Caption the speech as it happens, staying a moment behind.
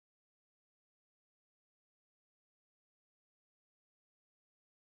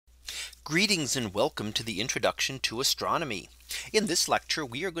Greetings and welcome to the introduction to astronomy. In this lecture,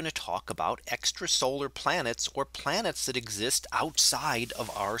 we are going to talk about extrasolar planets or planets that exist outside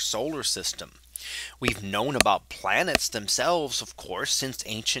of our solar system. We've known about planets themselves, of course, since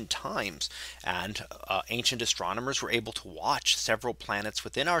ancient times, and ancient astronomers were able to watch several planets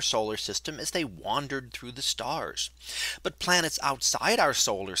within our solar system as they wandered through the stars. But planets outside our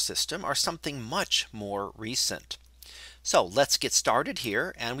solar system are something much more recent. So let's get started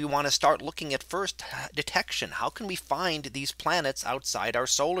here, and we want to start looking at first detection. How can we find these planets outside our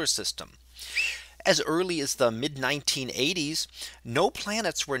solar system? As early as the mid 1980s, no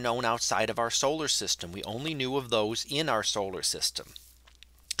planets were known outside of our solar system. We only knew of those in our solar system.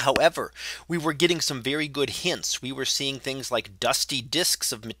 However, we were getting some very good hints. We were seeing things like dusty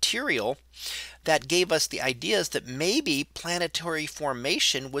disks of material that gave us the ideas that maybe planetary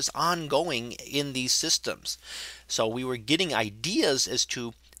formation was ongoing in these systems. So we were getting ideas as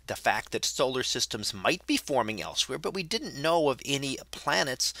to the fact that solar systems might be forming elsewhere, but we didn't know of any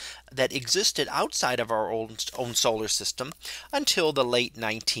planets that existed outside of our own solar system until the late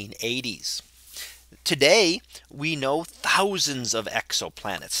 1980s. Today, we know thousands of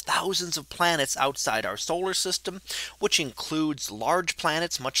exoplanets, thousands of planets outside our solar system, which includes large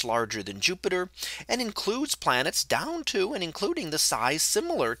planets much larger than Jupiter, and includes planets down to and including the size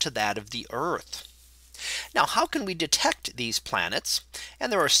similar to that of the Earth. Now, how can we detect these planets?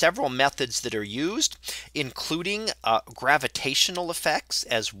 And there are several methods that are used, including gravitational effects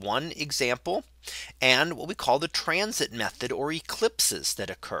as one example, and what we call the transit method, or eclipses that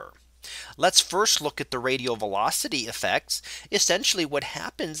occur. Let's first look at the radial velocity effects. Essentially what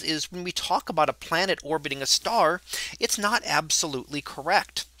happens is when we talk about a planet orbiting a star, it's not absolutely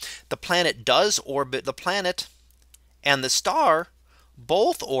correct. The planet does orbit the planet, and the star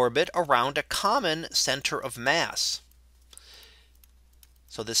both orbit around a common center of mass.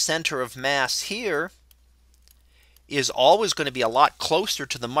 So the center of mass here is always going to be a lot closer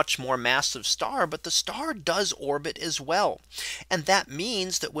to the much more massive star, but the star does orbit as well. And that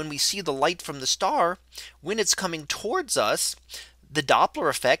means that when we see the light from the star, when it's coming towards us, the Doppler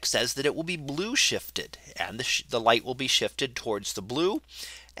effect says that it will be blue shifted, and the light will be shifted towards the blue,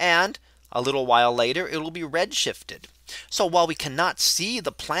 and a little while later it will be red shifted. So while we cannot see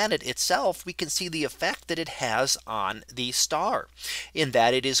the planet itself, we can see the effect that it has on the star, in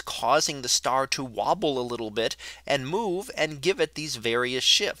that it is causing the star to wobble a little bit and move and give it these various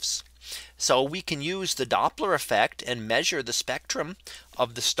shifts. So we can use the Doppler effect and measure the spectrum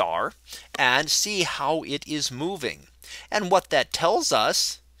of the star and see how it is moving. And what that tells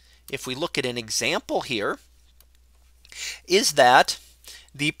us, if we look at an example here, is that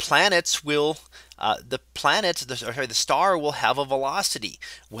the planets will the star will have a velocity,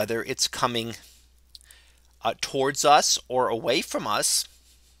 whether it's coming towards us or away from us.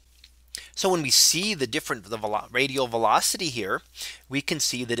 So when we see the radial velocity here, we can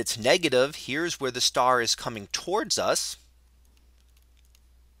see that it's negative. Here's where the star is coming towards us,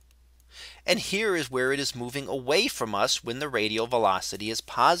 and here is where it is moving away from us when the radial velocity is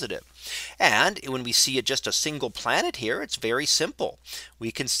positive. And when we see just a single planet here, it's very simple.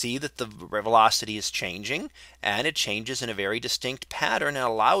 We can see that the velocity is changing, and it changes in a very distinct pattern, and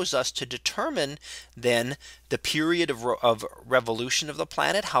allows us to determine then the period of revolution of the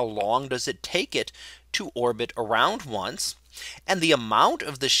planet. How long does it take it to orbit around once? And the amount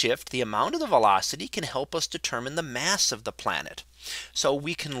of the shift, the amount of the velocity, can help us determine the mass of the planet. So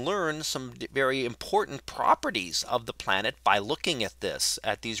we can learn some very important properties of the planet by looking at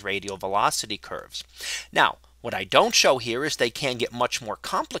these radial velocity curves. Now, what I don't show here is they can get much more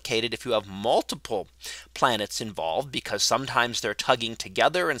complicated if you have multiple planets involved, because sometimes they're tugging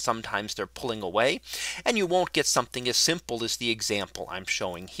together and sometimes they're pulling away, and you won't get something as simple as the example I'm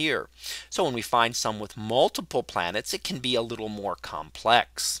showing here. So when we find some with multiple planets, it can be a little more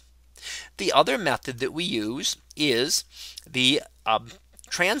complex. The other method that we use is the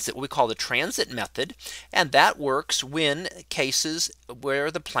what we call the transit method, and that works when cases where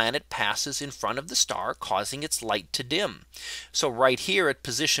the planet passes in front of the star, causing its light to dim. So right here at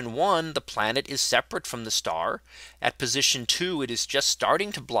position 1, the planet is separate from the star. At position 2, it is just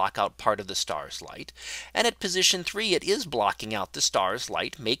starting to block out part of the star's light, and at position 3, it is blocking out the star's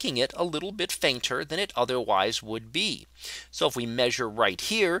light, making it a little bit fainter than it otherwise would be. So if we measure right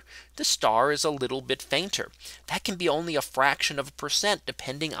here, the star is a little bit fainter. That can be only a fraction of a percent,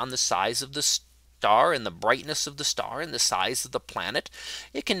 depending on the size of the star and the brightness of the star and the size of the planet.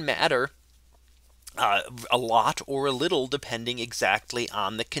 It can matter a lot or a little, depending exactly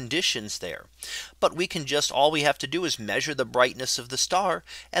on the conditions there. But we can all we have to do is measure the brightness of the star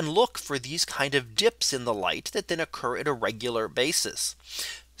and look for these kind of dips in the light that then occur at a regular basis.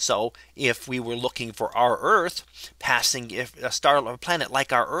 So if we were looking for our Earth passing, if a star or a planet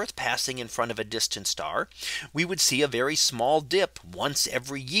like our Earth passing in front of a distant star, we would see a very small dip once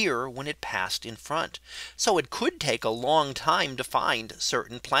every year when it passed in front. So it could take a long time to find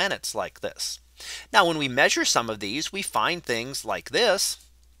certain planets like this. Now when we measure some of these, we find things like this.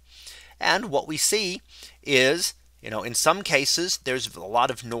 And what we see is, in some cases, there's a lot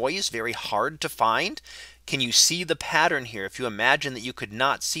of noise, very hard to find. Can you see the pattern here? If you imagine that you could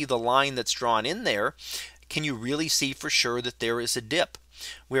not see the line that's drawn in there, can you really see for sure that there is a dip?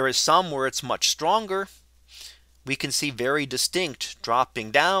 Whereas some where it's much stronger, we can see very distinct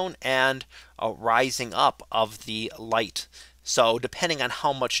dropping down and a rising up of the light. So depending on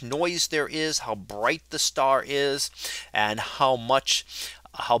how much noise there is, how bright the star is, and how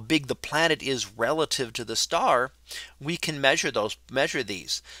big the planet is relative to the star, we can measure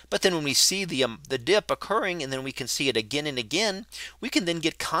these. But then when we see the dip occurring, and then we can see it again and again, we can then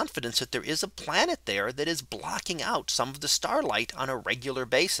get confidence that there is a planet there that is blocking out some of the starlight on a regular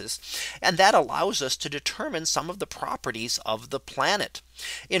basis. And that allows us to determine some of the properties of the planet.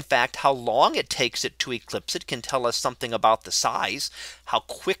 In fact, how long it takes it to eclipse it can tell us something about the size. How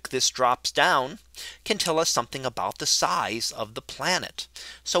quick this drops down can tell us something about the size of the planet.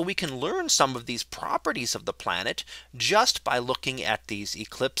 So we can learn some of these properties of the planet just by looking at these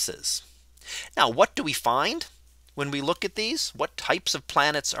eclipses. Now, what do we find when we look at these? What types of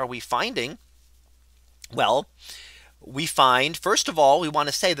planets are we finding? Well, we find, first of all, we want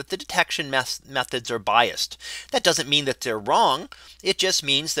to say that the detection methods are biased. That doesn't mean that they're wrong. It just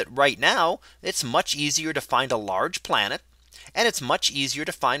means that right now it's much easier to find a large planet, and it's much easier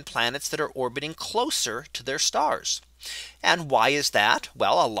to find planets that are orbiting closer to their stars. And why is that?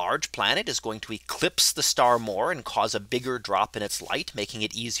 Well, a large planet is going to eclipse the star more and cause a bigger drop in its light, making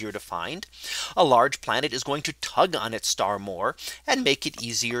it easier to find. A large planet is going to tug on its star more and make it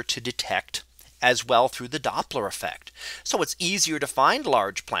easier to detect as well through the Doppler effect. So it's easier to find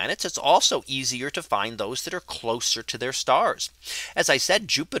large planets. It's also easier to find those that are closer to their stars. As I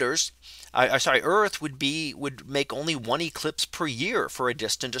said, Earth would make only one eclipse per year for a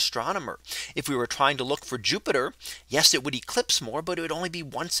distant astronomer. If we were trying to look for Jupiter, yes, it would eclipse more, but it would only be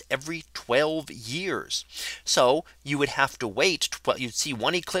once every 12 years. So you would have to wait. You'd see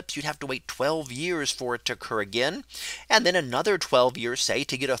one eclipse, you'd have to wait 12 years for it to occur again, and then another 12 years, say,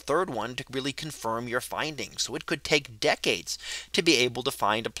 to get a third one to really confirm your findings. So it could take decades to be able to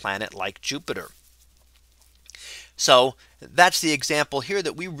find a planet like Jupiter. So that's the example here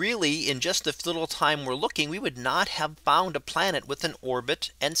that we really, in just the little time we're looking, we would not have found a planet with an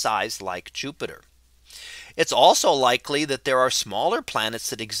orbit and size like Jupiter. It's also likely that there are smaller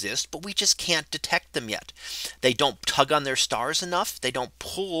planets that exist, but we just can't detect them yet. They don't tug on their stars enough. They don't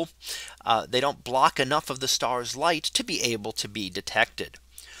block enough of the star's light to be able to be detected.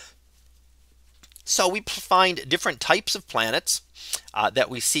 So we find different types of planets that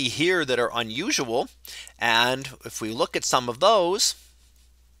we see here that are unusual. And if we look at some of those,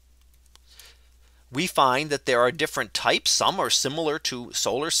 we find that there are different types. Some are similar to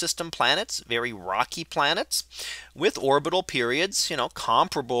solar system planets, very rocky planets with orbital periods,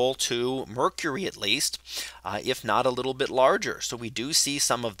 comparable to Mercury, at least, if not a little bit larger. So we do see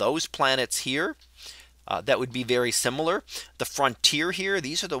some of those planets here. That would be very similar. The frontier here,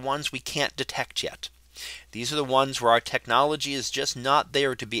 these are the ones we can't detect yet. These are the ones where our technology is just not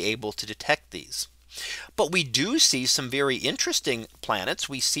there to be able to detect these. But we do see some very interesting planets.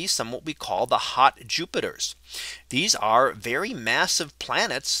 We see some what we call the hot Jupiters. These are very massive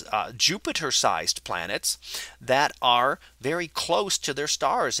planets, Jupiter-sized planets that are very close to their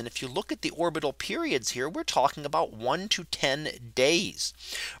stars. And if you look at the orbital periods here, we're talking about 1 to 10 days.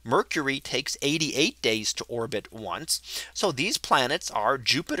 Mercury takes 88 days to orbit once. So these planets are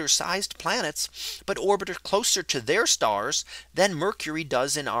Jupiter-sized planets, but orbit closer to their stars than Mercury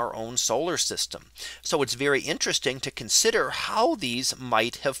does in our own solar system. So it's very interesting to consider how these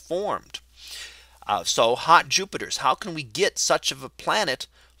might have formed. So hot Jupiters, how can we get such of a planet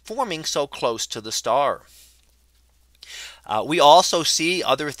forming so close to the star? We also see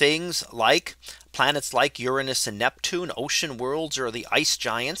other things like planets like Uranus and Neptune, ocean worlds, or the ice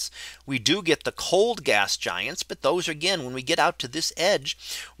giants. We do get the cold gas giants, but those, again, when we get out to this edge,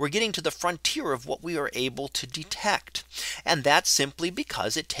 we're getting to the frontier of what we are able to detect. And that's simply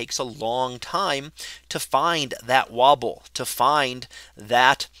because it takes a long time to find that wobble, to find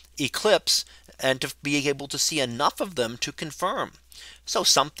that eclipse, and to be able to see enough of them to confirm. So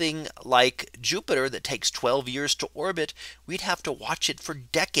something like Jupiter that takes 12 years to orbit, we'd have to watch it for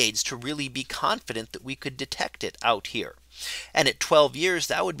decades to really be confident that we could detect it out here. And at 12 years,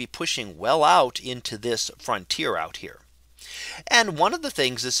 that would be pushing well out into this frontier out here. And one of the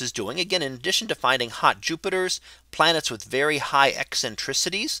things this is doing, again, in addition to finding hot Jupiters, planets with very high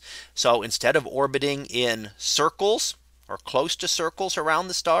eccentricities. So instead of orbiting in circles or close to circles around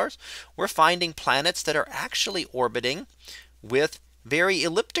the stars, we're finding planets that are actually orbiting with very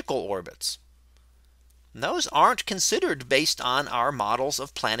elliptical orbits. And those aren't considered based on our models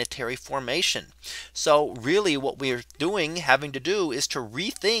of planetary formation. So really what we're having to do is to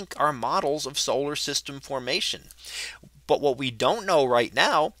rethink our models of solar system formation. But what we don't know right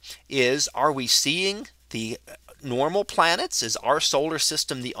now is, are we seeing the normal planets? Is our solar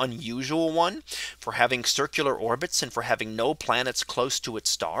system the unusual one for having circular orbits and for having no planets close to its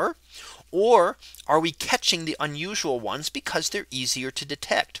star? Or are we catching the unusual ones because they're easier to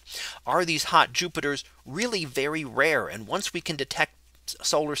detect? Are these hot Jupiters really very rare? And once we can detect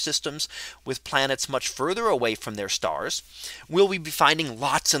solar systems with planets much further away from their stars, will we be finding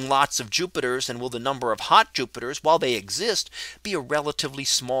lots and lots of Jupiters? And will the number of hot Jupiters, while they exist, be a relatively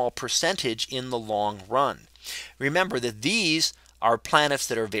small percentage in the long run? Remember that these are planets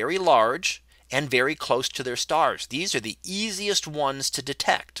that are very large and very close to their stars. These are the easiest ones to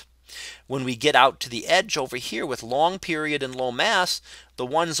detect. When we get out to the edge over here with long period and low mass, the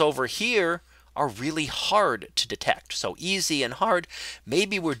ones over here are really hard to detect. So easy and hard,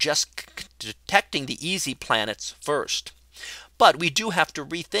 maybe we're just detecting the easy planets first. But we do have to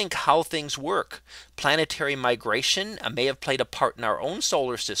rethink how things work. Planetary migration may have played a part in our own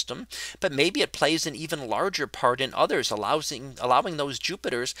solar system, but maybe it plays an even larger part in others, allowing those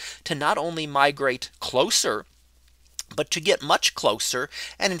Jupiters to not only migrate closer, but to get much closer,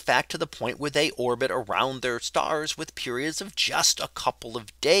 and in fact to the point where they orbit around their stars with periods of just a couple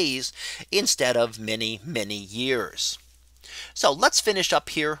of days instead of many, many years. So let's finish up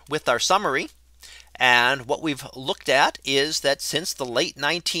here with our summary. And what we've looked at is that since the late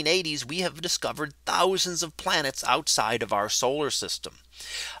 1980s, we have discovered thousands of planets outside of our solar system.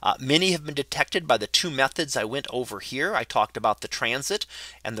 Many have been detected by the two methods I went over here. I talked about the transit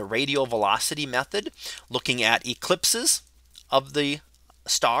and the radial velocity method, looking at eclipses of the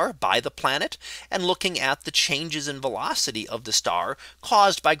star by the planet and looking at the changes in velocity of the star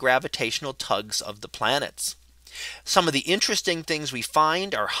caused by gravitational tugs of the planets. Some of the interesting things we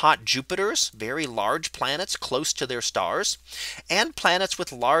find are hot Jupiters, very large planets close to their stars, and planets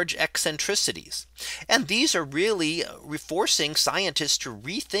with large eccentricities. And these are really forcing scientists to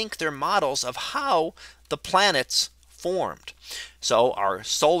rethink their models of how the planets formed. So our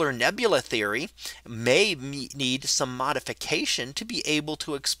solar nebula theory may need some modification to be able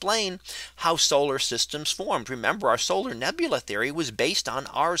to explain how solar systems formed. Remember, our solar nebula theory was based on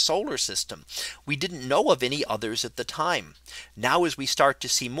our solar system. We didn't know of any others at the time. Now, as we start to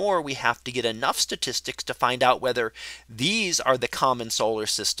see more, we have to get enough statistics to find out whether these are the common solar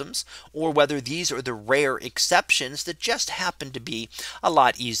systems or whether these are the rare exceptions that just happen to be a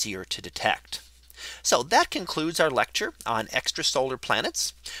lot easier to detect. So that concludes our lecture on extrasolar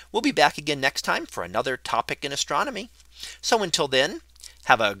planets. We'll be back again next time for another topic in astronomy. So until then,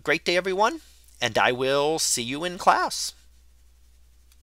 have a great day, everyone, and I will see you in class.